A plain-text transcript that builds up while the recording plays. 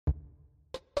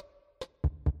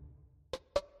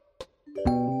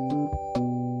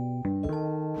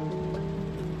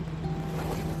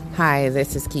Hi,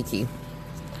 this is Kiki.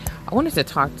 I wanted to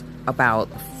talk about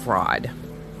fraud.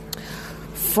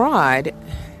 Fraud,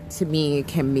 to me,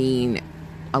 can mean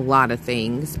a lot of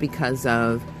things because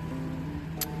of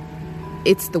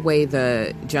it's the way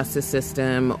the justice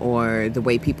system or the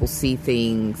way people see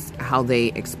things, how they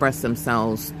express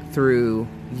themselves through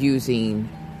using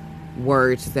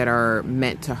words that are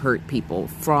meant to hurt people.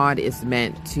 Fraud is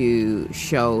meant to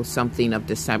show something of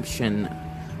deception,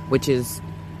 which is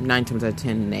 9 times out of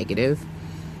 10 negative.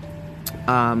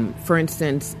 For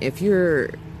instance, if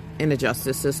you're in the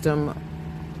justice system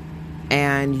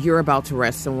and you're about to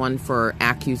arrest someone for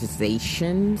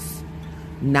accusations,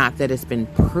 not that it's been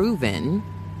proven,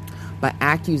 but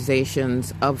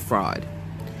accusations of fraud,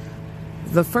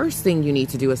 the first thing you need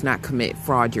to do is not commit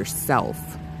fraud yourself,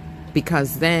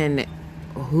 because then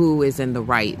who is in the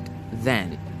right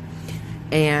then?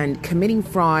 And committing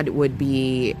fraud would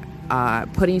be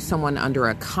putting someone under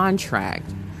a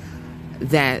contract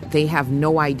that they have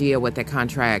no idea what that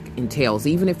contract entails.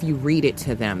 Even if you read it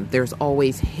to them, there's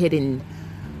always hidden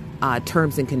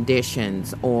terms and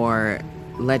conditions or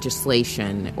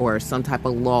legislation or some type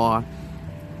of law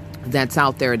that's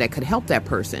out there that could help that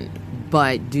person.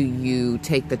 But do you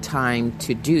take the time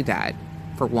to do that,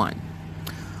 for one?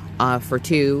 For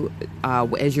two,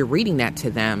 as you're reading that to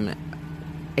them,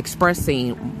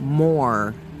 expressing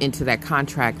more into that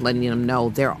contract, letting them know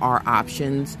there are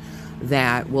options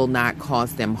that will not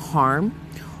cause them harm,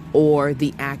 or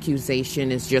the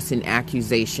accusation is just an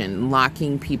accusation.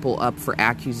 Locking people up for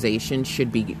accusation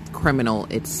should be criminal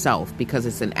itself because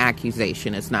it's an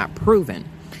accusation, it's not proven.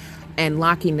 And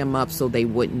locking them up so they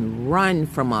wouldn't run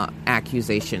from an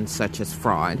accusation such as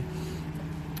fraud,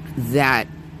 that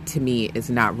to me is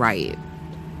not right.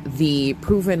 The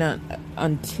proven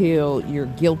until you're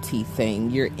guilty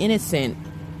thing, you're innocent,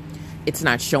 it's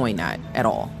not showing that at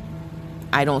all.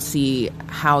 I don't see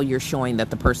how you're showing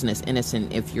that the person is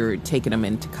innocent if you're taking them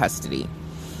into custody.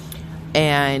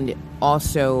 And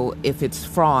also, if it's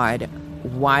fraud,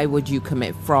 why would you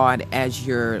commit fraud as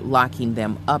you're locking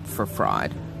them up for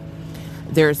fraud?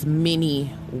 There's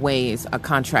many ways a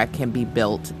contract can be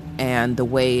built, and the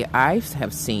way I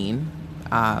have seen,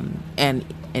 and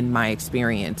in my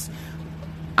experience,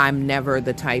 I'm never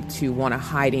the type to want to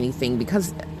hide anything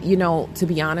because, to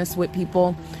be honest with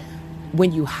people,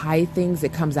 when you hide things,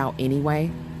 it comes out anyway.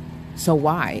 So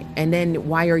why? And then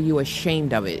why are you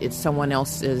ashamed of it? It's someone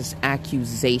else's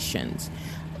accusations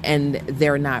and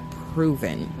they're not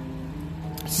proven.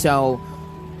 So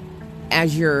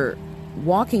as you're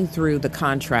walking through the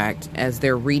contract, as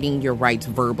they're reading your rights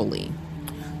verbally,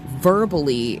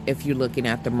 if you're looking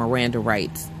at the Miranda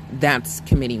rights, that's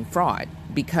committing fraud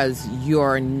because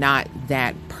you're not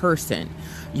that person.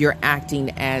 You're acting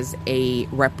as a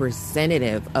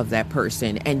representative of that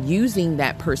person, and using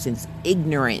that person's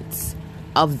ignorance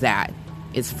of that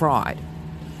is fraud.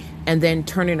 And then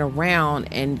turning around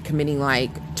and committing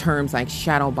terms like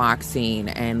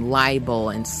shadowboxing and libel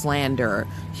and slander,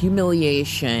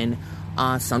 humiliation,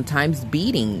 sometimes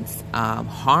beatings,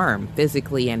 harm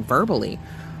physically and verbally.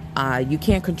 You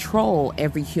can't control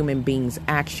every human being's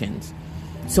actions.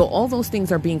 So all those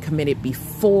things are being committed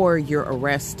before you're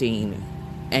arresting,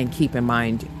 and keep in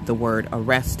mind the word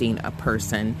arresting a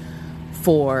person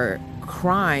for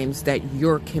crimes that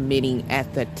you're committing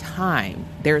at the time.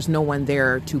 There's no one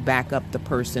there to back up the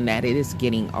person that it is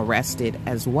getting arrested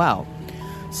as well.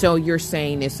 So you're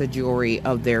saying it's a jury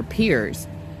of their peers.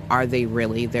 Are they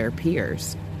really their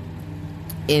peers?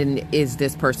 And is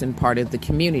this person part of the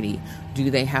community? Do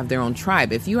they have their own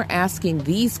tribe? If you're asking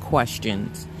these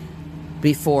questions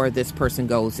before this person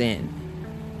goes in,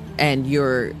 and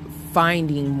you're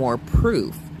finding more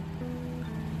proof,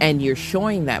 and you're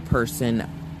showing that person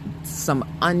some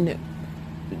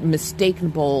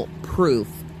unmistakable proof,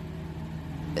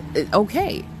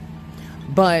 okay.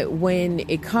 But when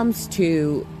it comes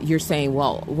to, you're saying,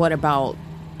 well, what about,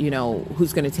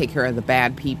 who's going to take care of the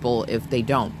bad people if they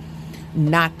don't?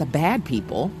 Not the bad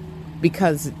people,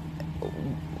 because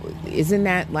isn't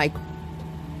that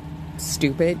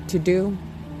stupid to do?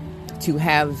 To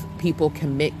have people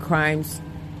commit crimes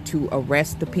to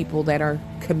arrest the people that are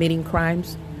committing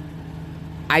crimes?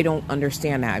 I don't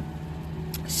understand that.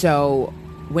 So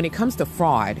when it comes to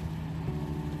fraud,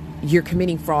 you're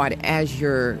committing fraud as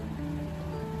you're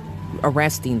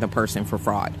arresting the person for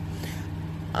fraud.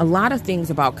 A lot of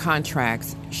things about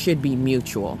contracts should be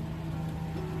mutual.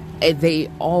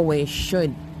 They always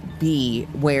should be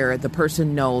where the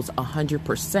person knows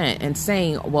 100%, and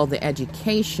saying, well, the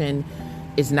education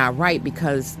is not right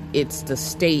because it's the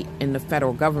state and the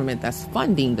federal government that's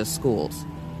funding the schools.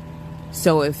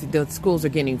 So if the schools are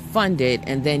getting funded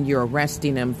and then you're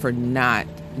arresting them for not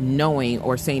knowing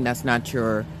or saying that's not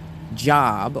your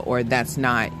job or that's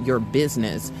not your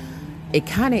business. It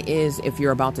kind of is if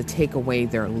you're about to take away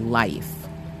their life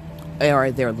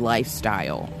or their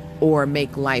lifestyle or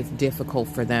make life difficult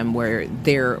for them where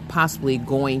they're possibly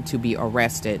going to be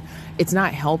arrested. It's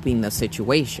not helping the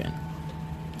situation.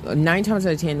 9 times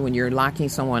out of 10, when you're locking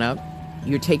someone up,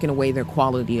 you're taking away their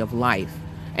quality of life.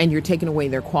 And you're taking away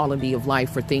their quality of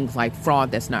life for things like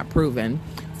fraud that's not proven,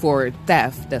 for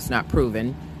theft that's not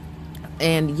proven.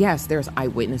 And yes, there's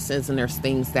eyewitnesses and there's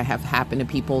things that have happened to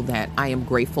people that I am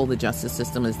grateful the justice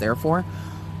system is there for.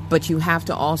 But you have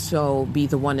to also be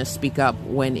the one to speak up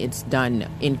when it's done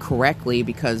incorrectly,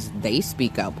 because they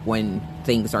speak up when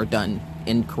things are done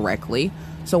incorrectly.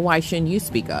 So why shouldn't you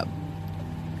speak up?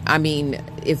 I mean,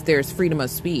 if there's freedom of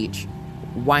speech,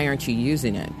 why aren't you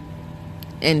using it?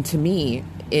 And to me,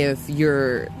 if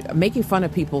you're making fun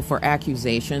of people for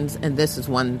accusations, and this is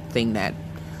one thing that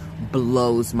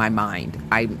blows my mind,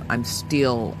 I'm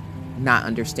still not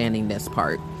understanding this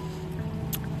part.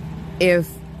 If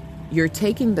you're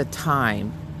taking the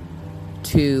time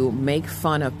to make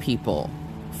fun of people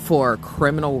for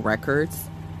criminal records,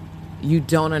 you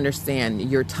don't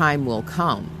understand your time will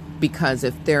come. Because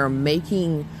if they're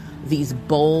making these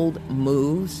bold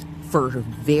moves for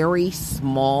very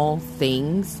small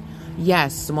things,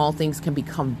 yes, small things can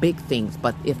become big things,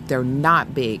 but if they're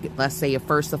not big, let's say a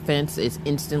first offense is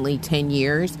instantly 10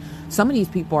 years, some of these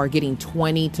people are getting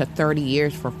 20 to 30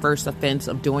 years for first offense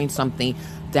of doing something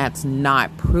that's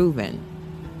not proven.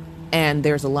 And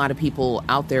there's a lot of people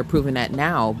out there proving that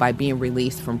now by being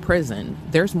released from prison.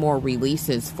 There's more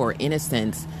releases for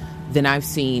innocence than I've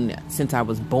seen since I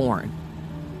was born.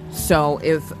 So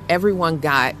if everyone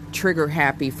got trigger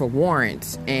happy for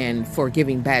warrants and for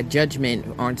giving bad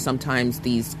judgment on sometimes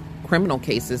these criminal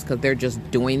cases because they're just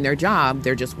doing their job,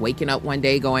 they're just waking up one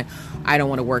day going, I don't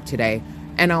want to work today,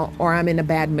 or I'm in a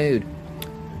bad mood,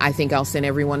 I think I'll send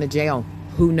everyone to jail.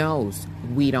 Who knows?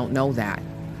 We don't know that,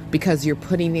 because you're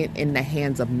putting it in the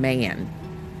hands of man,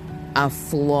 a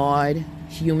flawed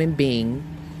human being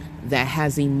that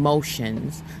has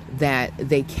emotions that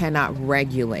they cannot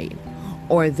regulate,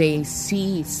 or they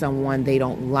see someone they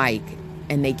don't like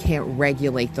and they can't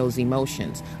regulate those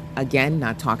emotions. Again,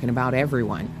 not talking about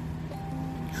everyone.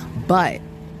 But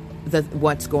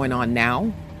what's going on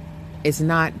now is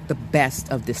not the best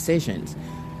of decisions.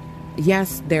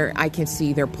 Yes, I can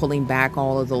see they're pulling back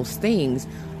all of those things,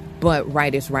 but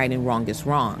right is right and wrong is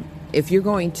wrong. If you're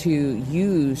going to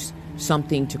use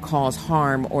something to cause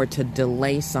harm or to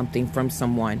delay something from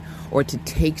someone or to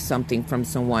take something from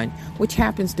someone, which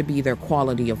happens to be their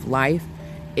quality of life,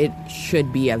 it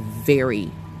should be a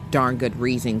very darn good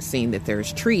reason, seeing that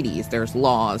there's treaties, there's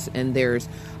laws, and there's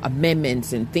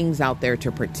amendments and things out there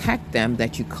to protect them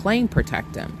that you claim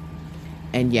protect them.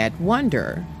 And yet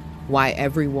wonder why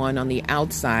everyone on the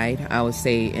outside, I would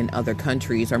say in other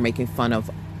countries, are making fun of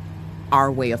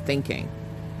our way of thinking.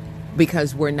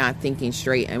 Because we're not thinking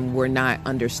straight and we're not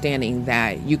understanding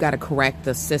that you got to correct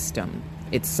the system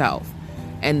itself.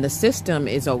 And the system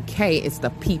is okay. It's the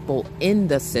people in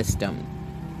the system,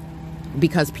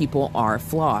 because people are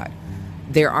flawed.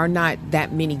 There are not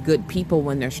that many good people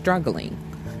when they're struggling.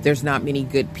 There's not many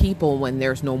good people when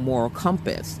there's no moral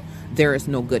compass. There is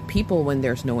no good people when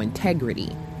there's no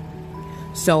integrity.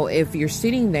 So if you're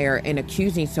sitting there and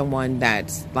accusing someone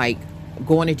that's like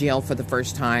going to jail for the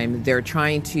first time, they're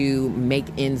trying to make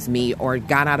ends meet, or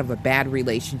got out of a bad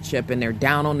relationship and they're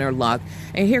down on their luck,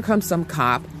 and here comes some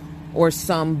cop or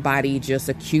somebody just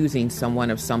accusing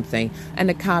someone of something, and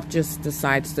the cop just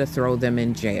decides to throw them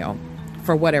in jail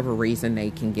for whatever reason they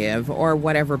can give, or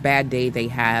whatever bad day they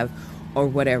have, or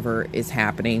whatever is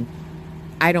happening.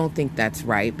 I don't think that's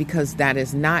right, because that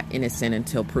is not innocent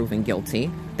until proven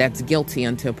guilty. That's guilty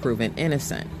until proven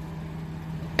innocent.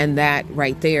 And that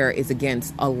right there is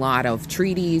against a lot of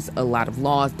treaties, a lot of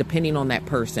laws, depending on that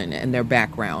person and their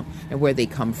background and where they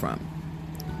come from.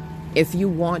 If you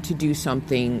want to do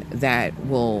something that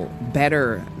will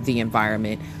better the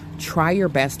environment, try your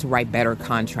best to write better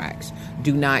contracts.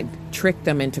 Do not trick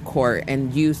them into court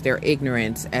and use their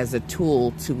ignorance as a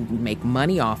tool to make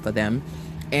money off of them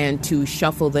and to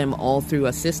shuffle them all through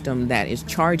a system that is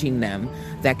charging them,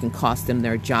 that can cost them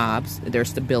their jobs, their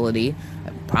stability,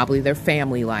 probably their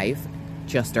family life.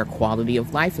 Just their quality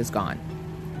of life is gone.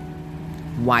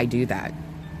 Why do that?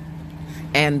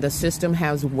 And the system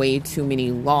has way too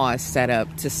many laws set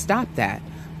up to stop that.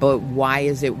 But why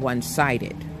is it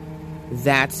one-sided?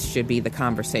 That should be the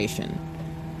conversation.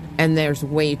 And there's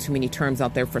way too many terms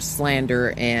out there for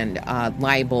slander and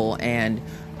libel and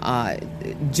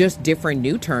just different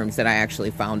new terms that I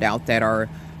actually found out that are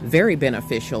very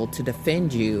beneficial to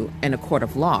defend you in a court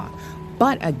of law.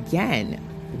 But again,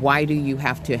 why do you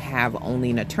have to have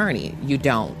only an attorney? You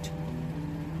don't.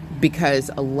 Because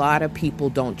a lot of people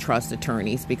don't trust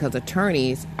attorneys because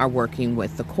attorneys are working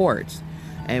with the courts.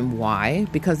 And why?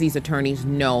 Because these attorneys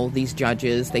know these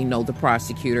judges, they know the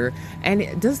prosecutor.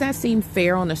 And does that seem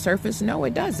fair on the surface? No,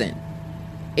 it doesn't.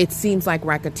 It seems like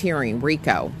racketeering,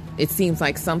 RICO. It seems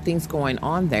like something's going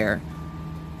on there.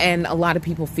 And a lot of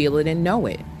people feel it and know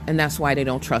it. And that's why they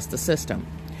don't trust the system.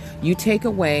 You take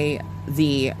away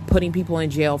the putting people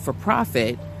in jail for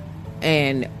profit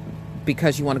and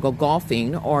because you want to go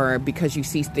golfing or because you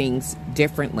see things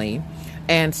differently,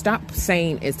 and stop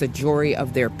saying it's the jury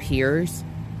of their peers,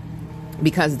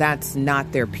 because that's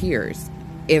not their peers.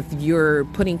 If you're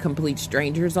putting complete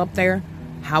strangers up there,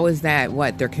 how is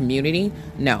that their community?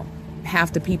 No.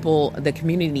 Half the people, the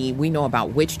community, we know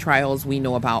about witch trials, we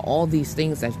know about all these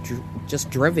things that's just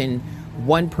driven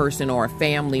one person or a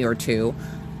family or two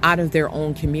out of their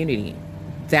own community.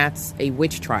 That's a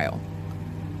witch trial.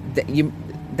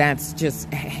 That's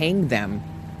just hang them.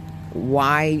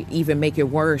 Why even make it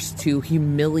worse to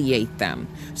humiliate them?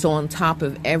 So on top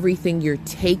of everything you're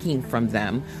taking from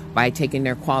them by taking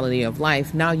their quality of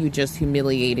life, now you just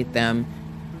humiliated them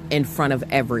in front of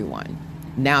everyone.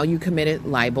 Now you committed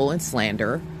libel and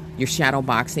slander. You're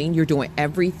shadowboxing. You're doing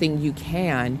everything you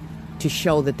can to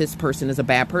show that this person is a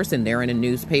bad person. They're in a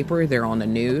newspaper. They're on the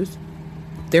news.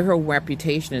 Their whole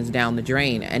reputation is down the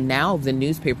drain. And now the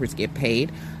newspapers get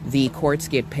paid, the courts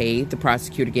get paid, the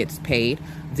prosecutor gets paid,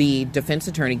 the defense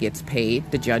attorney gets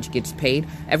paid, the judge gets paid,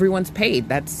 everyone's paid.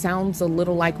 That sounds a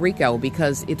little like RICO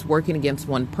because it's working against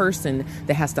one person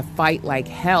that has to fight like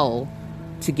hell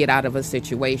to get out of a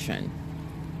situation.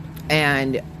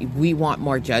 And we want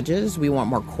more judges, we want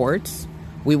more courts,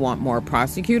 we want more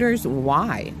prosecutors.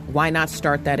 Why? Why not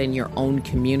start that in your own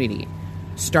community?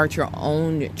 Start your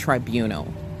own tribunal.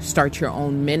 Start your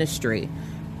own ministry.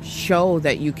 Show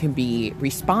that you can be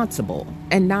responsible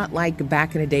and not like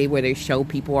back in the day where they show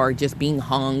people are just being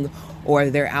hung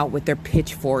or they're out with their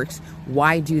pitchforks.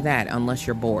 Why do that unless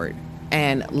you're bored?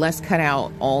 And let's cut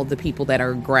out all the people that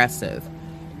are aggressive.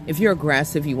 If you're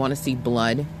aggressive, you want to see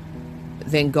blood,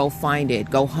 then go find it.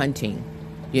 Go hunting,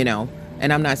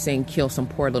 And I'm not saying kill some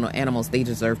poor little animals. They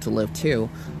deserve to live too.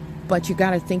 But you got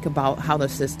to think about how the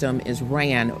system is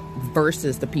ran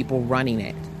versus the people running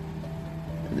it.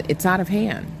 It's out of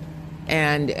hand.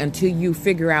 And until you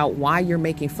figure out why you're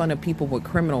making fun of people with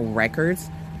criminal records,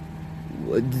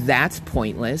 that's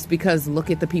pointless because look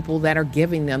at the people that are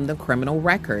giving them the criminal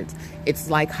records. It's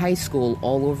like high school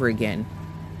all over again.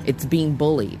 It's being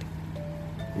bullied.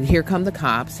 Here come the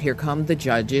cops, here come the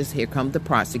judges, here come the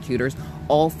prosecutors,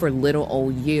 all for little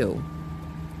old you.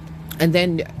 And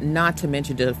then not to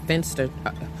mention defense.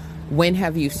 When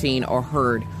have you seen or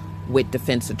heard with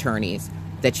defense attorneys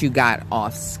that you got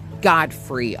off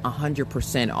scot-free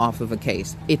 100% off of a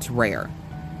case? It's rare.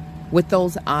 With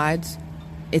those odds,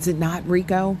 is it not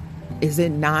RICO? Is it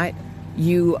not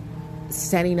you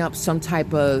setting up some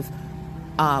type of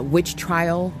witch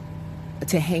trial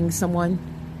to hang someone,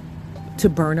 to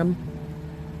burn them?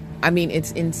 I mean,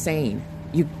 it's insane.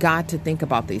 You got to think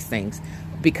about these things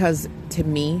because to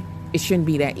me, it shouldn't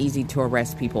be that easy to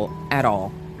arrest people at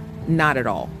all. Not at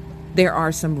all. There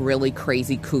are some really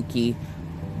crazy, kooky,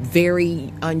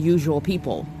 very unusual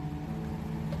people.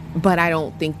 But I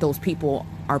don't think those people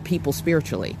are people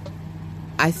spiritually.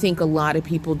 I think a lot of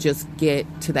people just get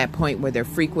to that point where their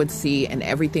frequency and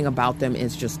everything about them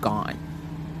is just gone.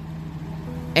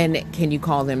 And can you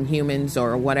call them humans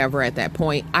or whatever at that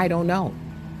point? I don't know.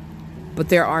 But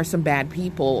there are some bad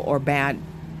people or bad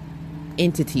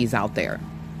entities out there.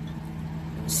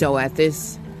 So at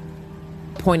this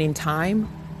point in time,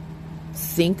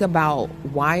 think about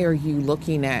why are you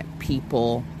looking at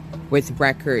people with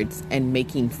records and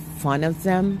making fun of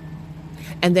them?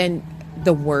 And then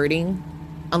the wording,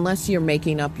 unless you're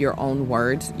making up your own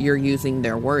words, you're using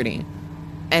their wording.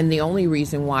 And the only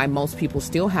reason why most people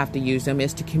still have to use them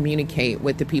is to communicate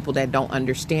with the people that don't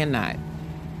understand that.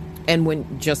 And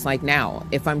when, just like now,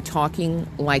 if I'm talking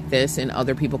like this and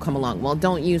other people come along, well,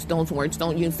 don't use those words,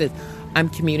 don't use this. I'm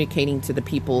communicating to the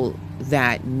people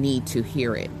that need to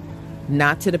hear it,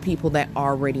 not to the people that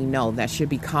already know. That should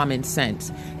be common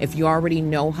sense. If you already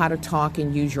know how to talk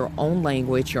and use your own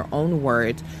language, your own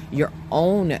words, your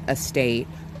own estate,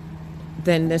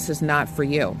 then this is not for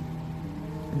you.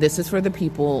 This is for the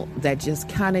people that just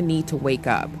kind of need to wake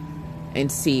up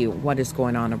and see what is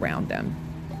going on around them.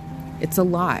 It's a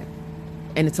lot,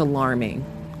 and it's alarming,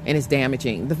 and it's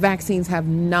damaging. The vaccines have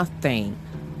nothing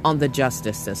on the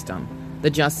justice system. The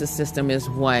justice system is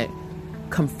what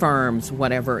confirms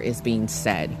whatever is being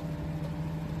said.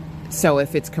 So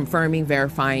if it's confirming,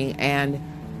 verifying, and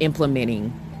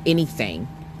implementing anything,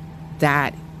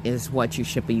 that is what you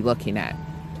should be looking at.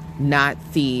 Not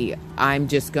I'm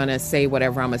just going to say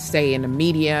whatever I'm going to say in the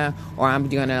media, or I'm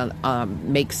going to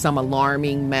make some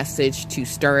alarming message to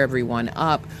stir everyone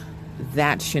up.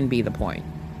 That shouldn't be the point.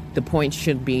 The point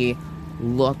should be,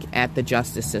 look at the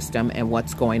justice system and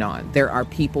what's going on. There are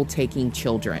people taking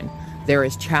children. There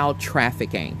is child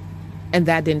trafficking. And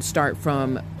that didn't start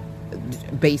from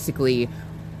basically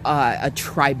a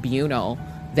tribunal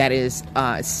that is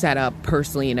set up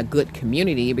personally in a good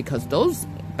community, because those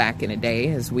back in the day,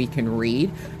 as we can read,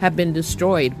 have been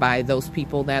destroyed by those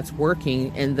people that's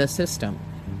working in the system.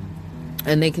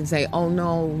 And they can say, oh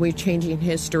no, we're changing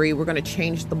history, we're going to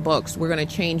change the books, we're going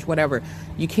to change whatever.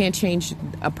 You can't change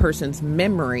a person's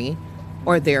memory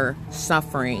or their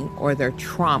suffering or their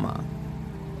trauma.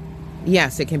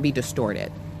 Yes, it can be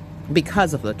distorted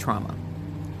because of the trauma,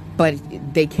 but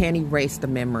they can't erase the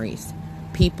memories.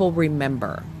 People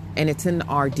remember, and it's in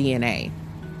our DNA.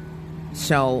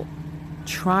 So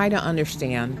try to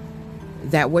understand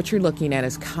that what you're looking at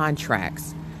is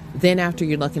contracts. Then after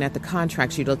you're looking at the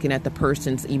contracts, you're looking at the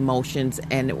person's emotions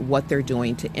and what they're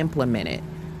doing to implement it.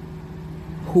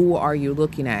 Who are you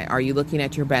looking at? Are you looking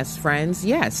at your best friends?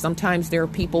 Yes, sometimes there are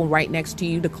people right next to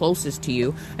you, the closest to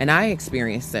you, and I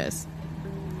experienced this.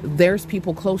 There's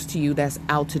people close to you that's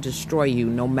out to destroy you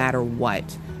no matter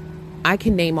what. I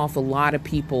can name off a lot of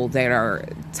people that are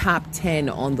top 10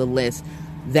 on the list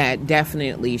that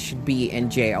definitely should be in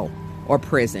jail or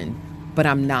prison, but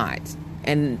I'm not.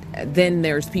 And then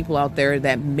there's people out there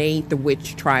that made the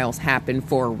witch trials happen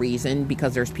for a reason,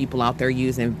 because there's people out there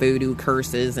using voodoo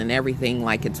curses and everything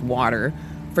like it's water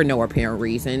for no apparent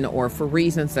reason, or for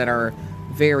reasons that are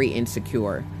very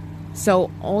insecure. So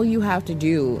all you have to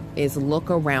do is look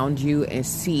around you and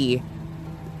see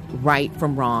right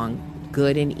from wrong,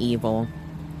 good and evil,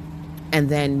 and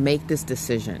then make this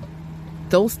decision.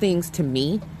 Those things to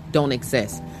me don't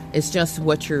exist. It's just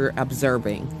what you're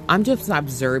observing. I'm just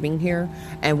observing here,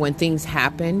 and when things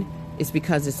happen, it's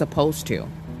because it's supposed to.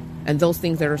 And those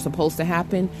things that are supposed to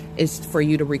happen is for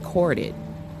you to record it.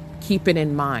 Keep it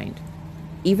in mind.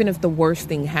 Even if the worst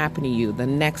thing happened to you, the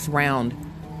next round,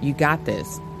 you got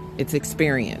this. It's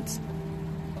experience.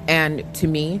 And to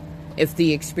me, if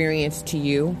the experience to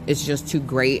you is just too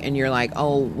great and you're like,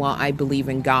 oh, well, I believe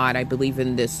in God, I believe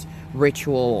in this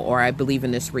ritual, or I believe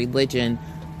in this religion,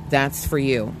 that's for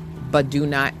you. But do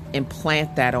not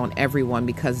implant that on everyone,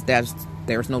 because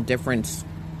there's no difference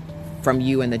from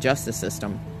you and the justice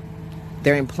system.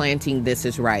 They're implanting this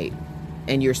is right,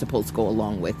 and you're supposed to go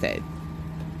along with it.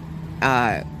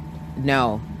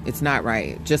 No, it's not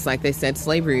right. Just like they said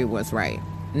slavery was right.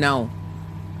 No.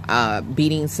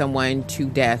 Beating someone to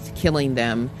death, killing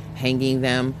them, hanging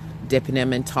them, dipping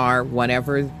them in tar,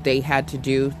 whatever they had to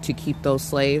do to keep those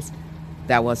slaves,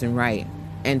 that wasn't right.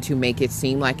 And to make it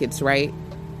seem like it's right,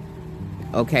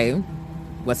 okay,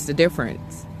 what's the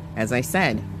difference? As I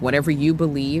said, whatever you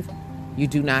believe, you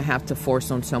do not have to force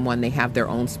on someone. They have their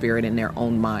own spirit and their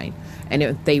own mind. And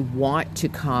if they want to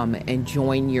come and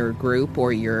join your group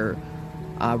or your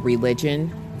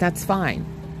religion, that's fine.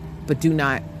 But do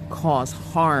not cause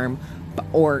harm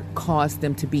or cause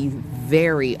them to be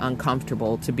very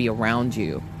uncomfortable to be around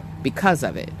you because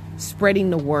of it. Spreading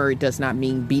the word does not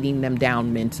mean beating them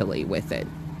down mentally with it.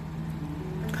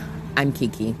 I'm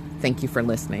Kiki. Thank you for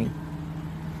listening.